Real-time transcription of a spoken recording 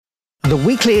the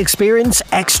weekly experience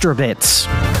extra bits.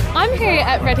 I'm here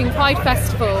at Reading Pride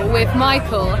Festival with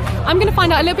Michael. I'm going to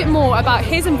find out a little bit more about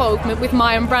his involvement with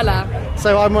My Umbrella.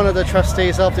 So I'm one of the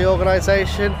trustees of the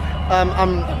organisation.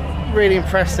 I'm really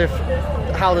impressed with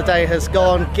how the day has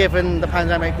gone. Given the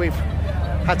pandemic, we've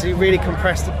had to really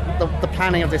compress the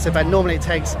planning of this event. Normally it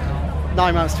takes 9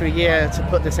 months to a year to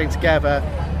put this thing together,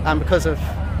 and because of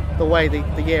the way the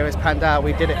year has panned out,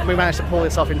 we managed to pull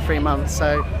this off in 3 months.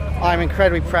 So I'm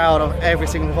incredibly proud of every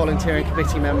single volunteering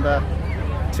committee member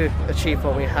to achieve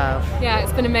what we have. Yeah,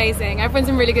 it's been amazing. Everyone's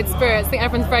in really good spirits. I think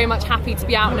everyone's very much happy to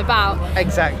be out and about.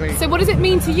 Exactly. So what does it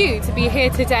mean to you to be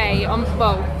here today on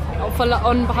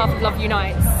behalf of Love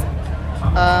Unites?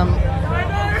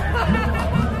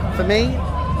 For me,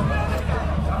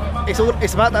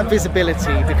 it's about that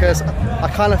visibility, because I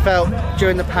kind of felt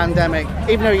during the pandemic,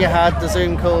 even though you had the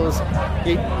Zoom calls,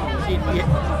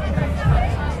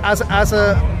 as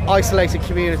a isolated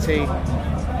community,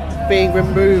 being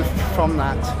removed from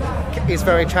that is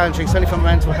very challenging, certainly from a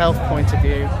mental health point of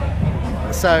view.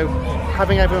 So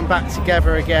having everyone back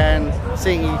together again,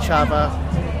 seeing each other,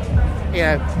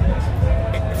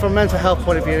 from a mental health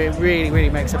point of view, it really, really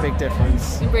makes a big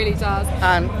difference. It really does.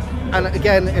 And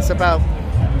again, it's about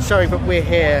showing that we're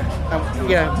here, and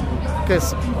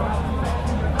because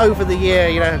over the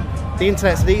year, the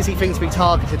internet's an easy thing to be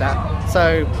targeted at.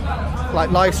 So,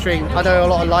 like live stream, I know a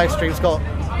lot of live streams got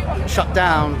shut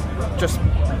down just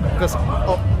because.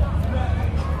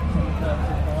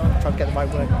 Trying to get the right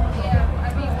word.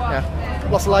 Yeah,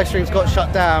 lots of live streams got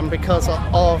shut down because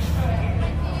of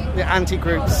the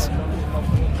anti-groups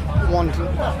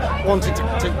wanted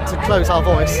to close our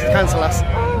voice, cancel us,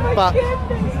 but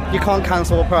you can't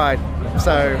cancel a Pride.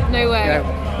 So no way.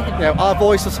 Our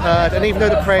voice was heard, and even though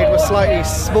the parade was slightly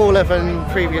smaller than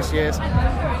previous years,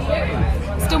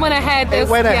 still went ahead. It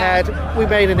went ahead. We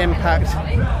made an impact.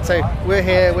 So we're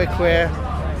here, we're queer,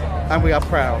 and we are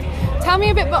proud. Tell me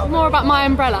a bit more about My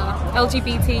Umbrella,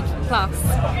 LGBT+.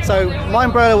 So My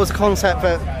Umbrella was a concept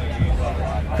that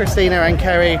Christina and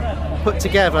Kerry put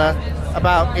together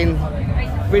about in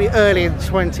really early in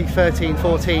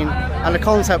 2013-14, and the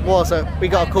concept was that we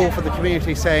got a call from the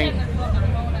community saying,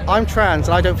 I'm trans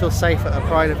and I don't feel safe at a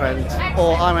Pride event,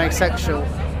 or I'm asexual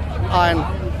and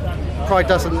Pride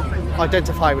doesn't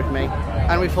identify with me.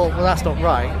 And we thought, well, that's not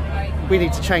right, we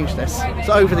need to change this.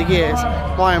 So over the years,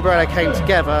 My Umbrella came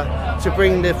together to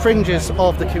bring the fringes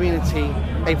of the community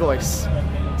a voice.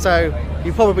 So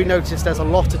you probably noticed there's a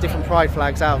lot of different Pride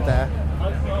flags out there,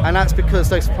 and that's because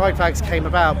those Pride flags came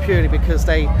about purely because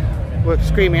they were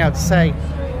screaming out to say,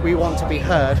 we want to be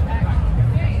heard.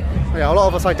 A lot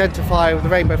of us identify with the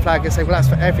rainbow flag and say, well, that's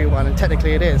for everyone, and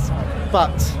technically it is.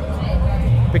 But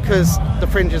because the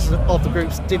fringes of the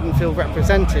groups didn't feel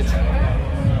represented,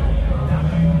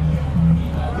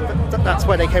 that's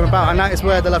where they came about, and that is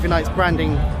where the Love Unites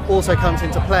branding also comes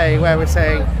into play, where we're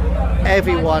saying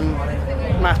everyone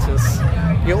matters.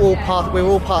 We're all part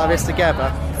of this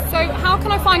together. So how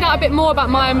can I find out a bit more about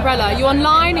My Umbrella? Are you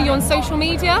online? Are you on social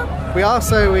media? We are.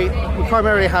 So we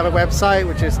primarily have a website,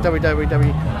 which is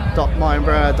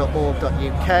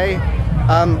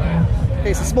www.myumbrella.org.uk.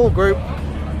 It's a small group,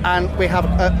 and we have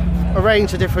a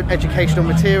range of different educational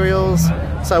materials.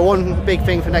 So one big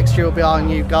thing for next year will be our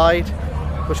new guide,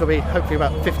 which will be hopefully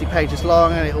about 50 pages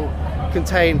long, and it will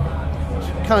contain,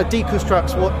 kind of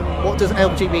deconstructs what does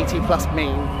LGBT plus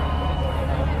mean.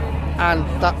 And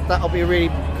that'll be really,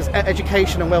 because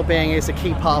education and well-being is a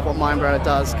key part of what My Umbrella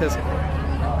does, because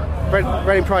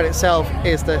Reading Pride itself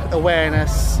is the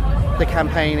awareness, the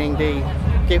campaigning, the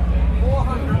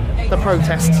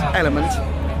protest element,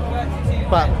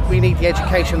 but we need the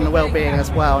education and the well-being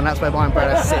as well, and that's where My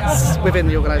Umbrella sits within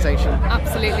the organisation.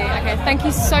 Absolutely. Okay, thank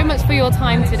you so much for your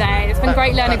time today. It's been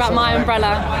great learning about My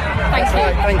Umbrella. Thank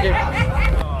you. Thank you.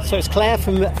 So it's Claire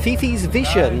from Fifi's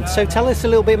Vision. So tell us a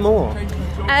little bit more.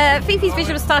 Fifi's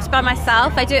Vision was started by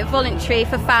myself. I do it voluntary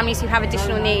for families who have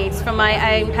additional needs, from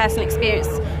my own personal experience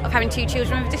of having 2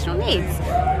 children with additional needs.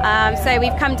 So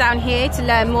we've come down here to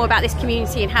learn more about this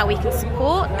community and how we can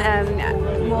support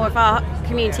more of our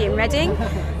community in Reading.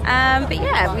 But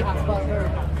yeah,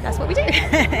 that's what we do.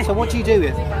 So what do you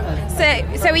do?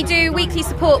 So we do weekly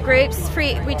support groups.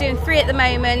 We're doing 3 at the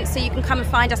moment, so you can come and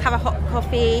find us, have a hot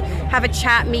coffee, have a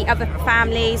chat, meet other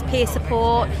families, peer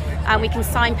support, and we can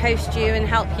signpost you and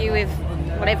help you with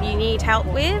whatever you need help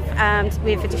with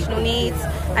additional needs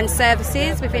and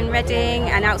services within Reading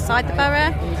and outside the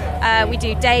borough. We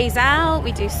do days out,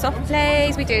 we do soft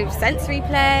plays, we do sensory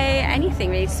play,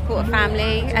 anything really to support a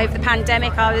family. Over the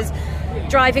pandemic, I was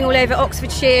driving all over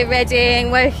Oxfordshire, Reading,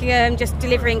 working just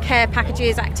delivering care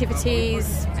packages,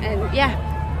 activities, and yeah,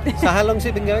 So how long's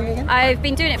it been going again? I've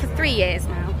been doing it for 3 years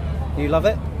now. You love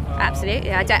it?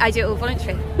 Absolutely. I do it all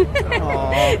voluntary.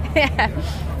 Yeah.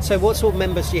 So what sort of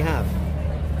members do you have?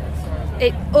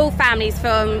 All families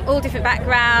from all different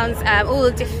backgrounds,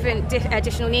 all different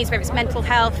additional needs, whether it's mental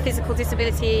health, physical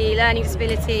disability, learning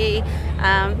disability.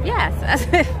 Yes.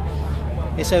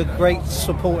 It's a great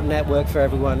support network for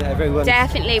everyone.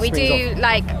 Definitely. We do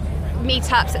off.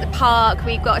 Meetups at the park.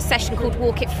 We've got a session called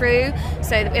Walk It Through,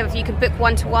 so that you can book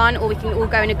one-to-one, or we can all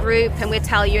go in a group, and we'll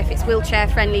tell you if it's wheelchair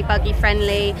friendly, buggy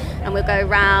friendly, and we'll go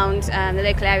around the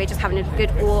local area just having a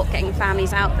good walk, getting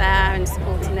families out there and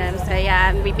supporting them. So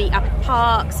yeah, and we meet up at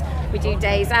parks, we do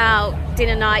days out,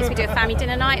 dinner nights, we do a family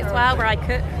dinner night as well where I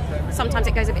cook. Sometimes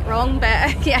it goes a bit wrong,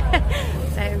 but yeah.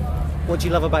 So what do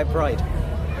you love about Pride?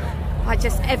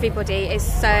 Everybody is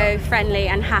so friendly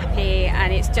and happy,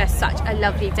 and it's just such a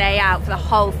lovely day out for the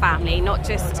whole family, not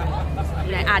just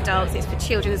adults, it's for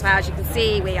children as well. As you can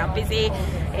see, we are busy.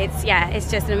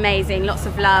 It's just amazing, lots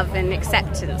of love and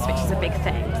acceptance, which is a big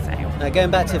thing. So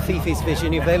going back to Fifi's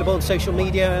Vision, you're available on social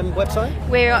media and website?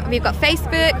 We've got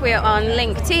Facebook, we're on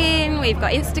LinkedIn, we've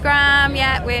got Instagram.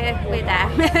 Yeah, we're there.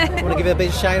 Want to give it a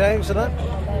big shout out to that?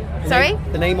 Sorry?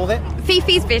 The name of it?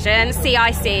 Fifi's Vision,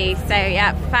 CIC. So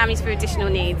yeah, Families for Additional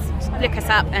Needs. Look us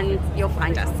up and you'll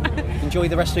find us. Enjoy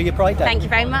the rest of your Pride Day. Thank you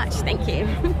very much. Thank you.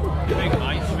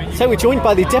 So we're joined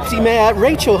by the Deputy Mayor,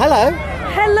 Rachel. Hello.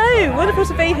 Hello, wonderful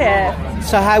to be here.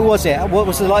 So how was it? What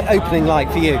was the opening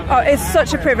like for you? Oh, it's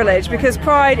such a privilege because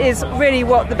Pride is really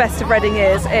what the best of Reading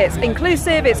is. It's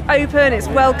inclusive, it's open, it's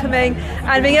welcoming,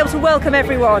 and being able to welcome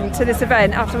everyone to this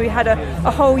event after we had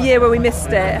a whole year where we missed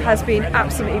it has been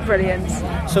absolutely brilliant.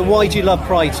 So why do you love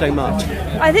Pride so much?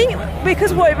 I think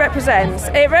because what it represents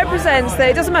that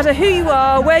it doesn't matter who you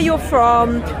are, where you're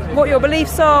from, what your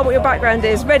beliefs are, what your background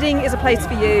is. Reading is a place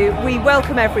for you. We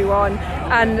welcome everyone,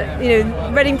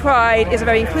 and Reading Pride is a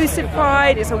very inclusive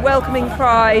pride, it's a welcoming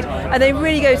pride, and they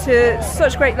really go to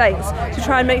such great lengths to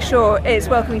try and make sure it's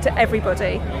welcoming to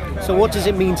everybody. So what does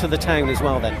it mean to the town as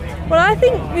well then? Well, I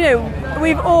think,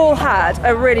 we've all had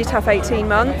a really tough 18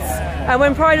 months. And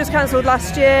when Pride was cancelled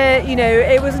last year,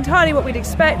 it was entirely what we'd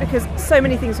expect because so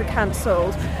many things were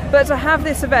cancelled. But to have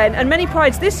this event, and many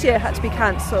Prides this year had to be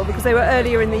cancelled because they were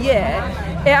earlier in the year,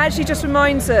 it actually just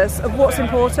reminds us of what's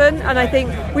important. And I think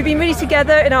we've been really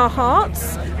together in our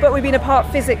hearts, but we've been apart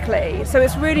physically. So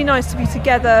it's really nice to be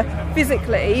together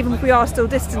physically, even if we are still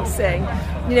distancing,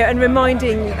 and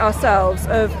reminding ourselves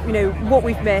of, what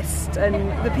we've missed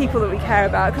and the people that we care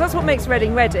about. Because that's what makes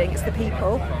Reading Reading, it's the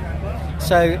people.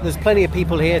 So there's plenty of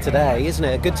people here today, isn't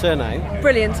it? A good turnout.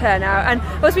 Brilliant turnout, and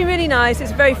what's been really nice,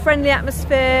 it's a very friendly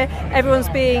atmosphere. Everyone's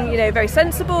being, very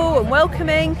sensible and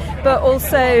welcoming, but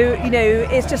also,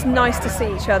 it's just nice to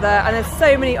see each other. And there's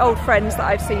so many old friends that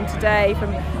I've seen today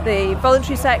from the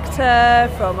voluntary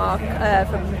sector, from our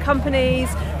from companies,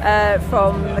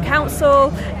 from the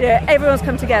council. Everyone's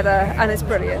come together, and it's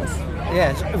brilliant. Yeah,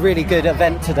 it's a really good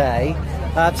event today.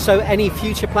 So any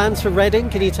future plans for Reading?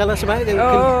 Can you tell us about it?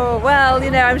 Well,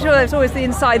 I'm sure there's always the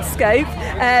inside scope,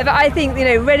 but I think,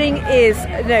 Reading is,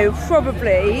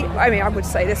 probably, I would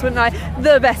say this, wouldn't I,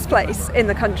 the best place in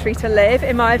the country to live,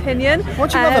 in my opinion.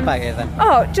 What do you love about it then?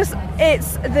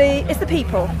 It's the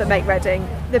people that make Reading.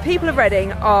 The people of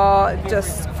Reading are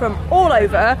just from all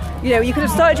over. You could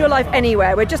have started your life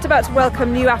anywhere. We're just about to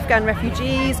welcome new Afghan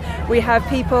refugees. We have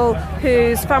people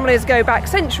whose families go back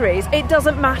centuries. It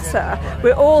doesn't matter.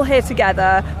 We're all here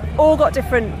together, all got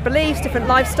different beliefs, different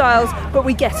lifestyles, but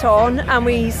we get on and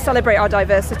we celebrate our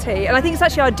diversity. And I think it's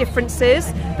actually our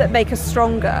differences that make us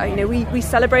stronger. We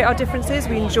celebrate our differences,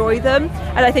 we enjoy them,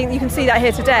 and I think you can see that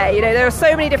here today. There are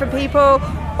so many different people,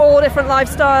 all different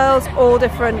lifestyles, all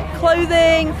different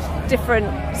clothing,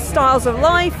 different styles of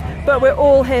life, but we're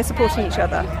all here supporting each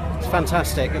other. It's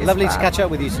fantastic. Lovely to catch up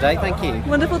with you today. Thank you.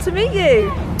 Wonderful to meet you.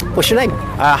 What's your name?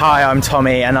 Hi, I'm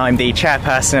Tommy, and I'm the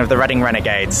chairperson of the Reading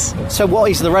Renegades. So what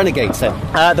is the Renegades then?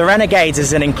 The Renegades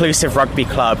is an inclusive rugby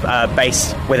club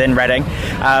based within Reading.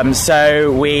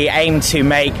 So we aim to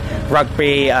make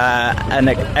rugby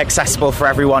accessible for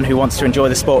everyone who wants to enjoy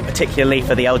the sport, particularly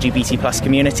for the LGBT plus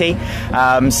community.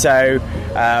 So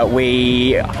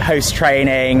we host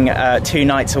training 2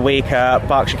 nights a week at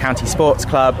Berkshire County Sports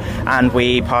Club, and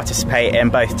we participate in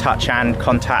both touch and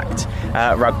contact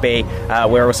rugby.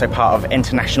 We're also part of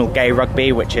International Gay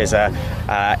Rugby, which is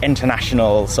a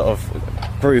international sort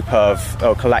of group of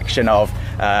or collection of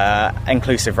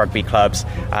inclusive rugby clubs,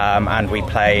 and we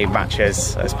play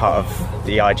matches as part of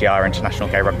the IGR International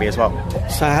Gay Rugby as well.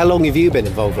 So how long have you been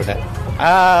involved with it?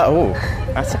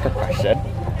 That's a good question.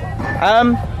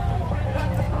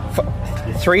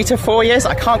 3 to 4 years?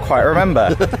 I can't quite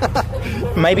remember.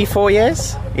 maybe 4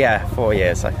 years. Yeah, 4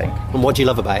 years, I think. And what do you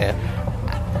love about it?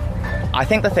 I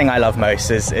think the thing I love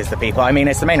most is the people. I mean,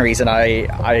 it's the main reason I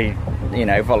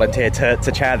volunteered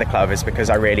to chair the club, is because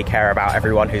I really care about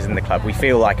everyone who's in the club. We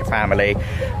feel like a family.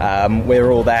 We're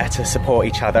all there to support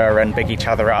each other and big each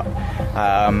other up.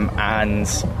 And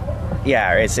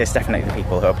yeah, it's definitely the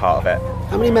people who are part of it.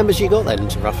 How many members you got then,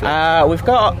 roughly? We've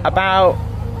got about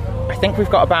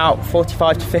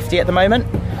 45 to 50 at the moment.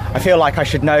 I feel like I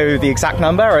should know the exact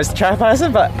number as the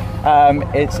chairperson, but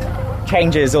it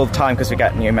changes all the time because we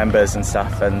get new members and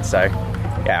stuff, and so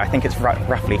yeah, I think it's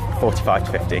roughly 45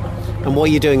 to 50. And what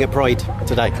are you doing at Pride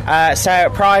today? So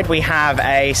at Pride we have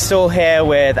a stall here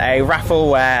with a raffle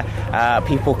where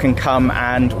people can come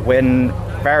and win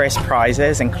various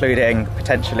prizes, including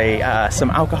potentially some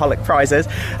alcoholic prizes.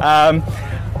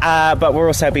 But we'll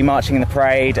also be marching in the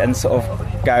parade and sort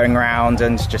of going around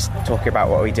and just talking about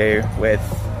what we do with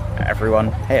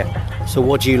everyone here. So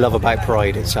what do you love about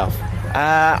Pride itself?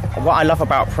 What I love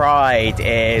about Pride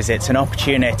is it's an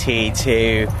opportunity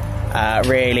to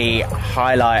really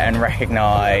highlight and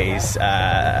recognise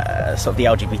sort of the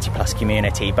LGBT plus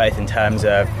community, both in terms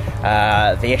of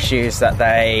the issues that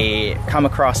they come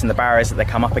across and the barriers that they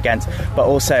come up against, but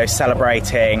also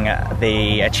celebrating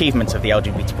the achievements of the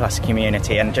LGBT plus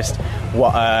community and just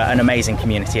what an amazing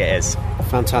community it is.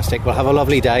 Fantastic. Well, have a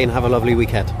lovely day and have a lovely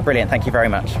weekend. Brilliant. Thank you very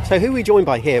much. So who are we joined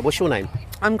by here? What's your name?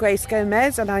 I'm Grace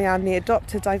Gomez and I am the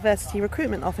Adopter Diversity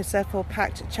Recruitment Officer for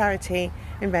Pact Charity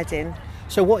in Reading.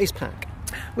 So what is PAC?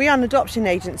 We are an adoption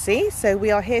agency, so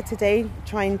we are here today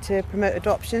trying to promote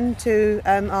adoption to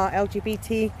our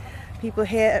LGBT people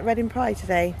here at Reading Pride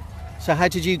today. So how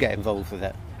did you get involved with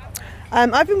it?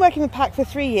 I've been working with PAC for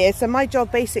 3 years, so my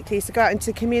job basically is to go out into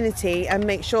the community and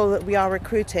make sure that we are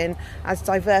recruiting as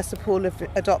diverse a pool of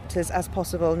adopters as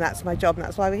possible, and that's my job, and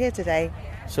that's why we're here today.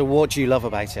 So what do you love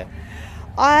about it?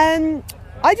 I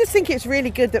just think it's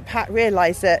really good that PAC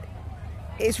realised that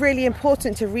it's really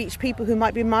important to reach people who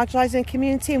might be marginalised in the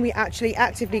community, and we actually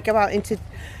actively go out into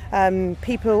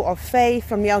people of faith,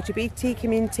 from the LGBT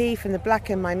community, from the black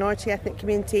and minority ethnic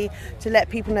community, to let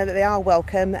people know that they are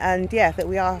welcome and that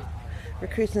we are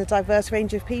recruiting a diverse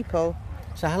range of people.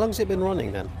 So how long has it been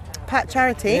running then? Pact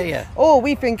Charity? Yeah. Oh,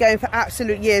 we've been going for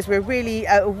absolute years. We're really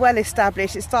well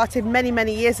established. It started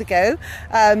many years ago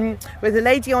with a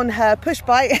lady on her push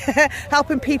bike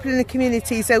helping people in the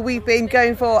community. So we've been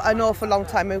going for an awful long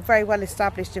time. We're very well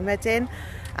established in Reading,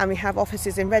 and we have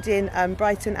offices in Reading,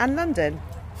 Brighton and London.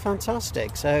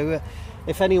 Fantastic. So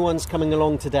if anyone's coming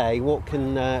along today, what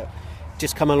can...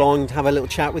 just come along and have a little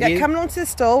chat with you? Come along to the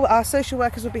stall. Our social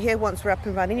workers will be here once we're up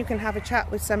and running. You can have a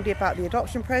chat with somebody about the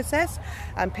adoption process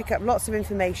and pick up lots of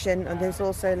information, and there's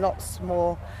also lots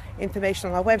more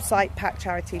information on our website,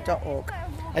 pactcharity.org.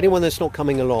 Anyone that's not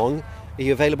coming along, are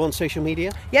you available on social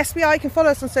media? Yes, we are. You can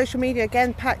follow us on social media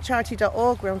again,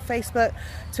 pactcharity.org. We're on Facebook,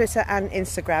 Twitter and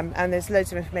Instagram, and there's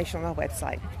loads of information on our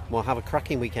website. Well, have a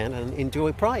cracking weekend and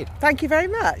enjoy Pride. Thank you very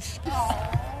much.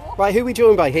 Right, who are we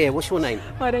joined by here? What's your name?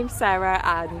 My name's Sarah,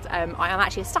 and I am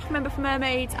actually a staff member for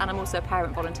Mermaids, and I'm also a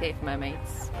parent volunteer for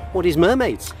Mermaids. What is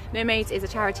Mermaids? Mermaids is a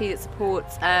charity that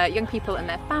supports young people and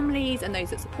their families, and those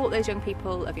that support those young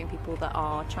people that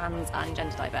are trans and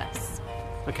gender diverse.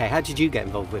 Okay, how did you get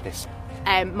involved with this?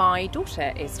 My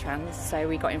daughter is trans, so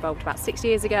we got involved about 6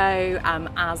 years ago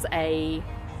as a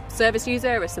service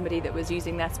user, as somebody that was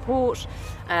using their support,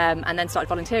 and then started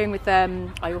volunteering with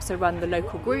them. I also run the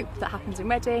local group that happens in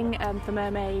Reading for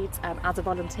Mermaids as a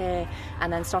volunteer,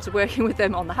 and then started working with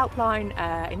them on the helpline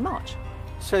in March.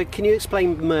 So can you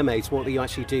explain Mermaids, what you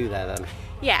actually do there then?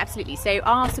 Yeah, absolutely. So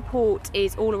our support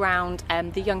is all around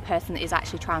the young person that is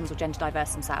actually trans or gender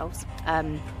diverse themselves,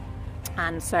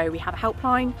 and so we have a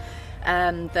helpline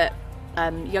that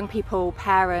young people,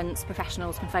 parents,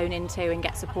 professionals can phone into and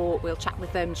get support. We'll chat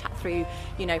with them, chat through,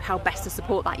 how best to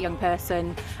support that young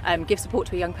person, give support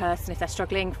to a young person if they're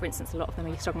struggling. For instance, a lot of them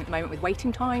are struggling at the moment with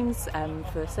waiting times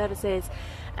for services.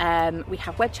 We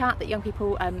have web chat that young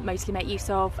people mostly make use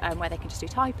of, where they can just do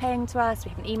typing to us. We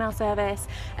have an email service,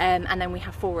 and then we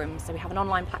have forums. So we have an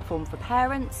online platform for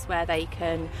parents where they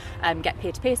can get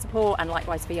peer-to-peer support, and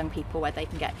likewise for young people where they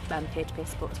can get peer-to-peer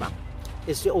support as well.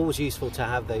 It's always useful to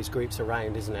have those groups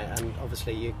around, isn't it? And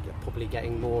obviously you're probably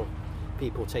getting more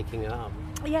people taking it up.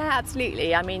 Yeah,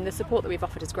 absolutely. I mean, the support that we've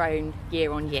offered has grown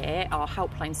year on year. Our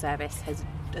helpline service has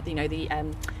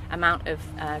the amount of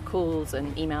calls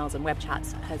and emails and web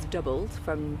chats has doubled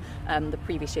from the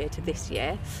previous year to this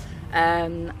year.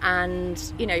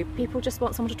 And people just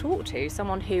want someone to talk to,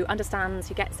 someone who understands,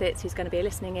 who gets it, who's going to be a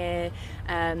listening ear.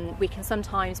 We can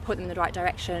sometimes point them in the right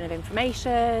direction of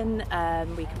information.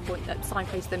 We can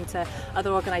signpost them to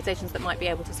other organisations that might be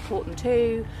able to support them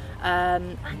too.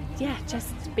 And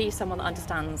just be someone that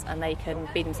understands and they can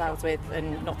be themselves with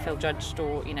and not feel judged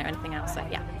or anything else. So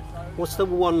yeah. What's the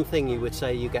one thing you would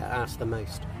say you get asked the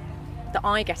most? That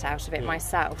I get out of it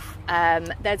myself.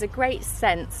 There's a great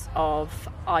sense of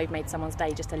I've made someone's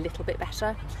day just a little bit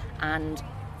better, and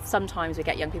sometimes we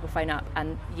get young people phone up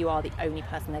and you are the only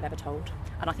person they've ever told,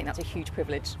 and I think that's a huge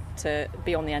privilege to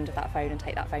be on the end of that phone and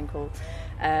take that phone call,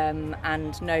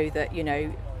 and know that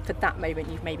for that moment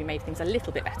you've maybe made things a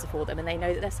little bit better for them, and they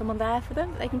know that there's someone there for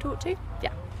them that they can talk to.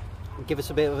 Yeah. Give us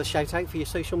a bit of a shout out for your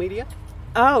social media.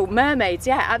 Oh, mermaids,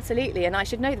 yeah, absolutely, and I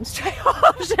should know them straight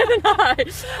off, shouldn't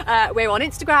I? We're on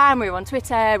Instagram, we're on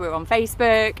Twitter, we're on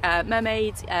Facebook.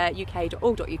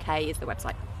 mermaidsuk.org.uk is the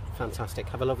website. Fantastic.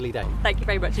 Have a lovely day. Thank you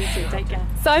very much, you too. Take care.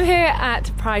 So I'm here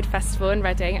at Pride Festival in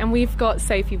Reading, and we've got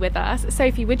Sophie with us.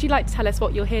 Sophie, would you like to tell us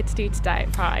what you're here to do today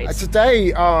at Pride?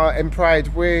 Today in Pride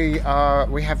we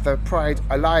have the Pride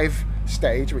Alive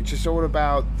stage, which is all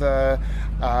about the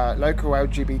local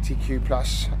LGBTQ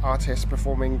plus artists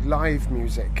performing live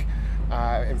music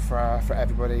for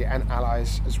everybody and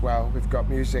allies as well. We've got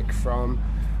music from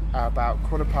about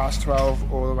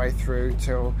 12:15 all the way through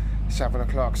till 7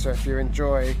 o'clock. So if you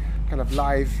enjoy kind of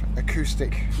live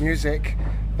acoustic music,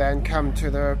 then come to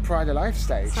the Pride Alive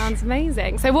stage. Sounds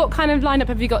amazing. So what kind of lineup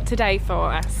have you got today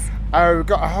for us? We've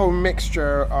got a whole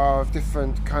mixture of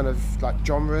different kind of like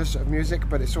genres of music,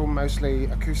 but it's all mostly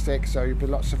acoustic, so you'll be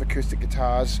lots of acoustic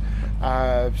guitars,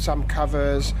 some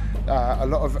covers, a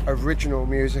lot of original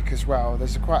music as well.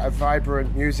 There's quite a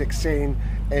vibrant music scene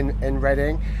in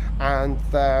Reading, and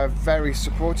they're very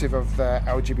supportive of the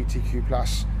LGBTQ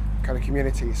plus kind of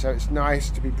community, so it's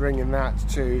nice to be bringing that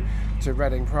to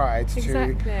Reading Pride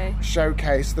to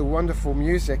showcase the wonderful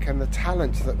music and the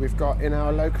talent that we've got in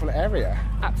our local area.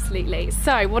 Absolutely.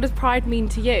 So what does Pride mean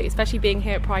to you, especially being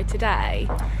here at Pride today?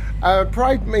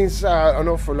 Pride means an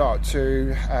awful lot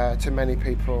to many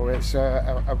people. It's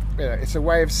a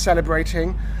way of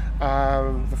celebrating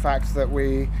the fact that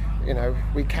we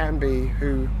can be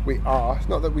who we are. It's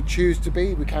not that we choose to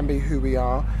be, we can be who we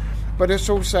are. But it's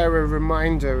also a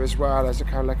reminder as well, as a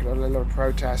kind of like a little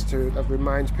protest to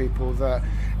remind people that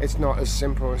it's not as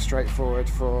simple and straightforward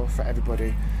for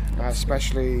everybody.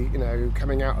 Especially,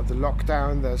 coming out of the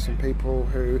lockdown, there's some people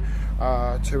who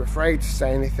are too afraid to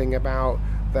say anything about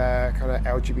their kind of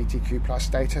LGBTQ plus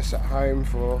status at home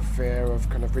for fear of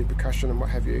kind of repercussion and what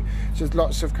have you. So there's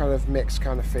lots of kind of mixed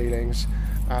kind of feelings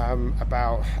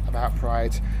about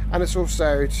Pride, and it's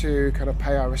also to kind of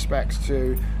pay our respects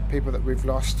to people that we've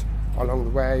lost along the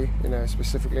way,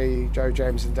 specifically Joe,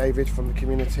 James and David from the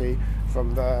community,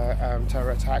 from the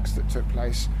terror attacks that took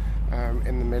place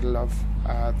in the middle of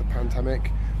the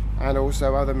pandemic, and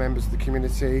also other members of the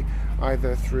community,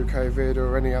 either through COVID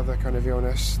or any other kind of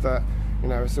illness, that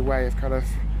it's a way of kind of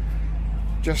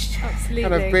just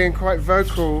kind of being quite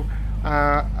vocal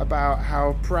about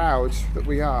how proud that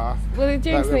we are. Well, they're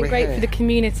doing something great for the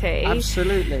community.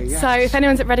 Absolutely, yes. So if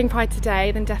anyone's at Reading Pride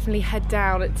today, then definitely head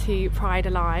down to Pride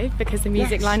Alive, because the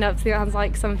music lineup sounds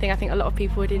like something I think a lot of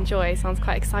people would enjoy. Sounds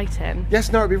quite exciting.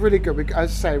 Yes, no, it'd be really good. As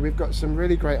I say, we've got some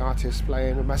really great artists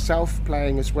playing, and myself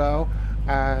playing as well.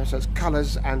 So it's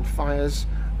Colours and Fires.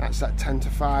 That's at 10 to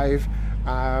 5.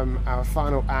 Our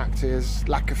final act is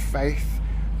Lack of Faith.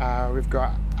 We've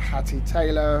got Hattie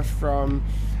Taylor from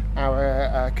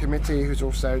our committee, who's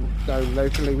also known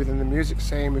locally within the music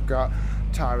scene. We've got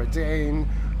Tara Dean,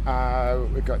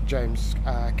 we've got James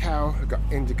Cow, we've got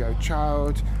Indigo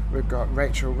Child, we've got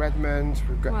Rachel Redmond,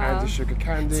 we've got Andy Sugar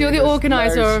Candy. So you're the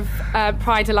organiser of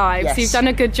Pride Alive, so you've done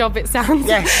a good job, it sounds.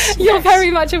 Yes. You're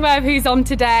very much aware of who's on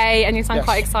today, and you sound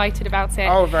quite excited about it.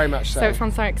 Oh, very much so. So it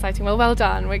sounds so exciting. Well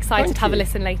done. We're excited to have a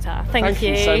listen later. Thank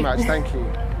you. Thank you so much. Thank you.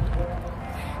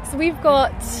 So we've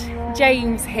got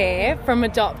James here from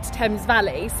Adopt Thames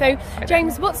Valley. So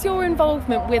James, what's your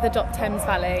involvement with Adopt Thames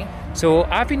Valley? So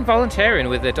I've been volunteering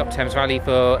with Adopt Thames Valley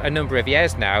for a number of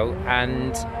years now,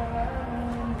 and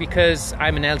because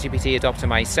I'm an LGBT adopter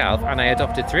myself and I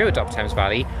adopted through Adopt Thames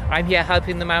Valley, I'm here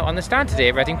helping them out on the stand today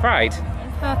at Reading Pride.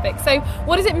 Perfect. So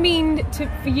what does it mean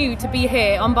for you to be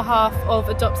here on behalf of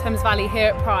Adopt Thames Valley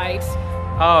here at Pride?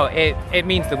 Oh, it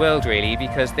means the world, really,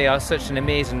 because they are such an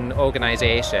amazing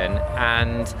organisation,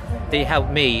 and they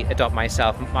helped me adopt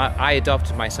myself. I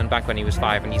adopted my son back when he was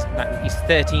 5, and he's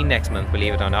 13 next month,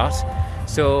 believe it or not.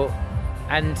 So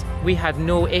and we had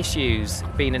no issues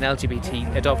being an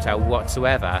LGBT adopter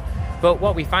whatsoever. But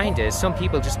what we find is some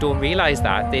people just don't realise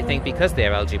that. They think because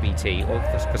they're LGBT, or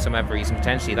for some other reason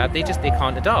potentially, that they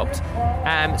can't adopt.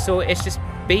 So it's just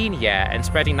being here and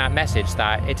spreading that message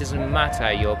that it doesn't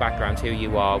matter your background, who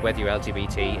you are, whether you're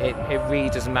LGBT, it really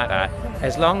doesn't matter.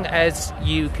 As long as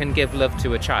you can give love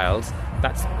to a child,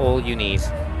 that's all you need.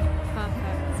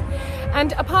 Perfect.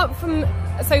 And apart from,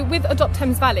 so with Adopt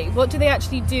Thames Valley, what do they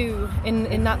actually do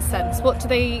in that sense? What do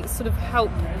they sort of help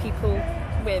people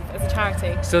with as a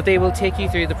charity? So they will take you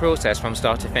through the process from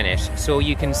start to finish. So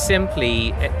you can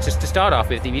simply, just to start off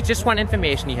with, if you just want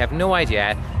information, you have no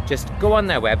idea, just go on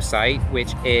their website,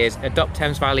 which is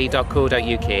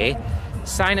adoptthamesvalley.co.uk,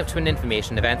 sign up to an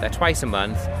information event. They're twice a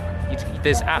month.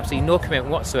 There's absolutely no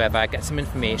commitment whatsoever. Get some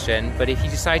information, but if you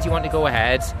decide you want to go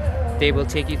ahead, they will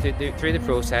take you through the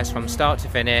process from start to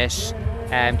finish,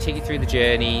 take you through the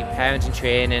journey, parenting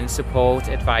training, support,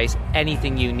 advice,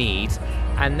 anything you need,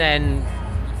 and then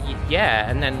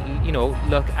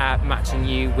look at matching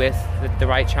you with the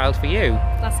right child for you.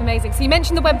 That's amazing. So you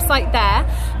mentioned the website there.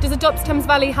 Does Adopt Thames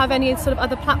Valley have any sort of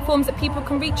other platforms that people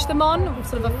can reach them on?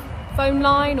 Sort of a phone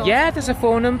line? Or? Yeah, there's a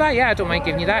phone number. Yeah, I don't mind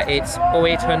giving you that. It's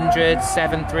 0800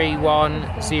 731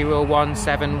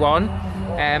 0171.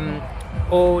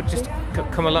 Or just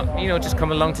come along. Just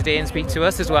come along today and speak to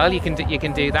us as well. You can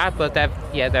do that. But they're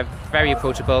very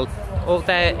approachable.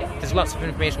 There's lots of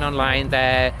information online.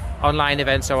 Their online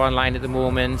events are online at the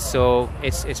moment, so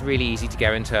it's really easy to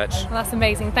get in touch. Well, that's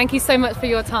amazing. Thank you so much for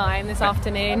your time this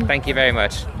afternoon. Thank you very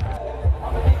much.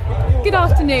 Good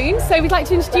afternoon. So we'd like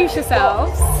to introduce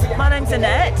yourselves. My name's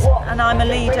Annette, and I'm a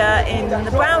leader in the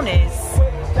Brownies.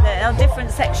 There are different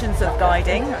sections of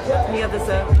guiding. The others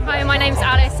are... Hi, my name's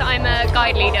Alice. I'm a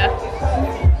guide leader.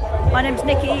 My name's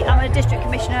Nikki. I'm a district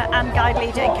commissioner and guide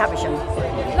leader in Caversham.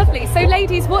 Lovely. So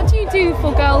ladies, what do you do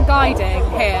for girl guiding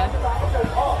here?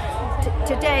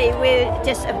 Today we're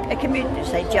just a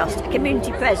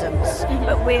community presence,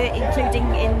 but we're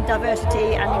including in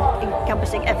diversity and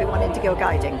encompassing everyone into girl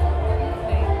guiding.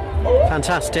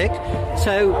 Fantastic.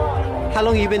 So, how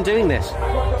long have you been doing this?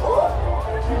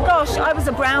 Gosh, I was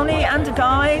a brownie and a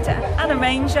guide and a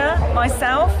ranger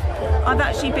myself. I've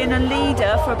actually been a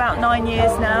leader for about 9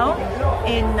 years now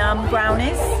in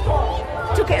Brownies.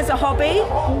 Took it as a hobby,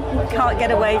 can't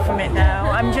get away from it now.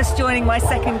 I'm just joining my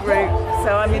second group,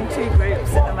 so I'm in 2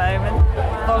 groups at the moment,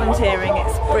 volunteering.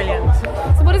 It's brilliant.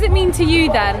 So what does it mean to you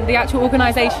then, the actual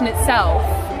organisation itself?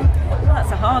 Well,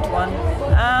 that's a hard one.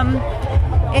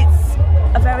 It's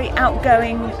a very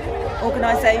outgoing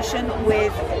organisation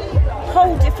with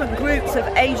whole different groups of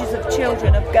ages of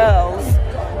children, of girls,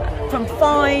 from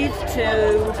 5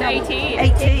 to 18.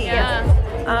 18. Yeah.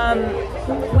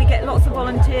 We get lots of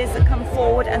volunteers that come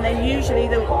forward, and they're usually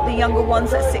the younger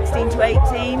ones at 16 to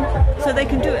 18, so they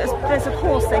can do it there's a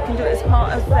course they can do it as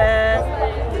part of their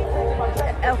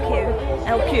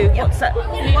LQ. What's that?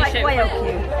 Leadership. YLQ.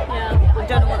 Yeah. I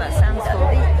don't know what that stands for.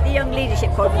 The young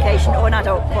leadership qualification or an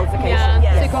adult qualification.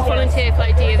 Yeah, so you can volunteer for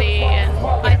like DV, and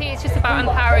I think it's just about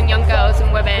empowering young girls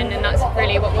and women, and that's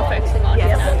really what we're focusing on.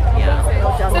 Yes.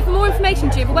 Yeah. So for more information,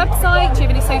 do you have a website? Do you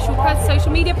have any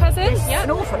social media presence? Yeah,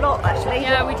 an awful lot actually.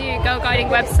 Yeah, we do girl guiding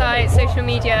website, social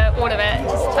media, all of it.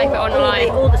 Just type it online.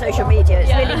 All the social media.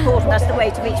 It's really important. That's the way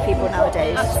to reach people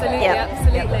nowadays. Absolutely, yeah.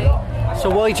 absolutely. So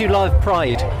why do you love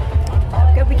Pride?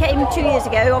 We came 2 years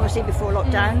ago, obviously before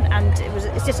lockdown, and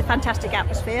it's just a fantastic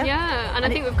atmosphere. Yeah, and I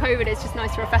think with COVID it's just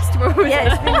nice for a festival.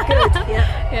 Yeah, it's been good.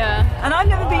 Yeah. And I've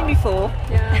never been before.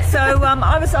 Yeah. So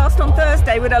I was asked on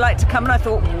Thursday would I like to come, and I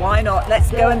thought, why not? Let's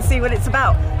go and see what it's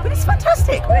about. But it's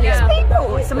fantastic. It's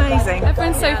people. It's amazing.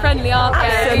 Everyone's so friendly, aren't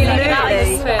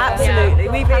they? Absolutely.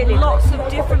 We've had lots of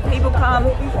different people come,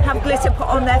 have glitter put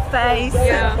on their face.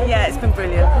 Yeah, it's been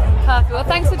brilliant. Perfect. Well,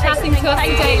 thanks for chatting to us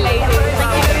today, ladies.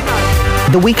 Thank you very much.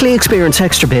 The Weekly Experience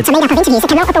Extra Bits are made up of interviews that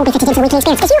cannot all be fitted into the Weekly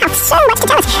Experience because you have so much to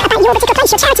tell us about your particular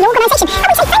place, your charity, your organisation, and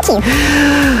we say thank you.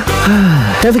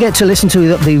 Don't forget to listen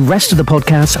to the rest of the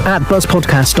podcast at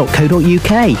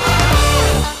buzzpodcast.co.uk.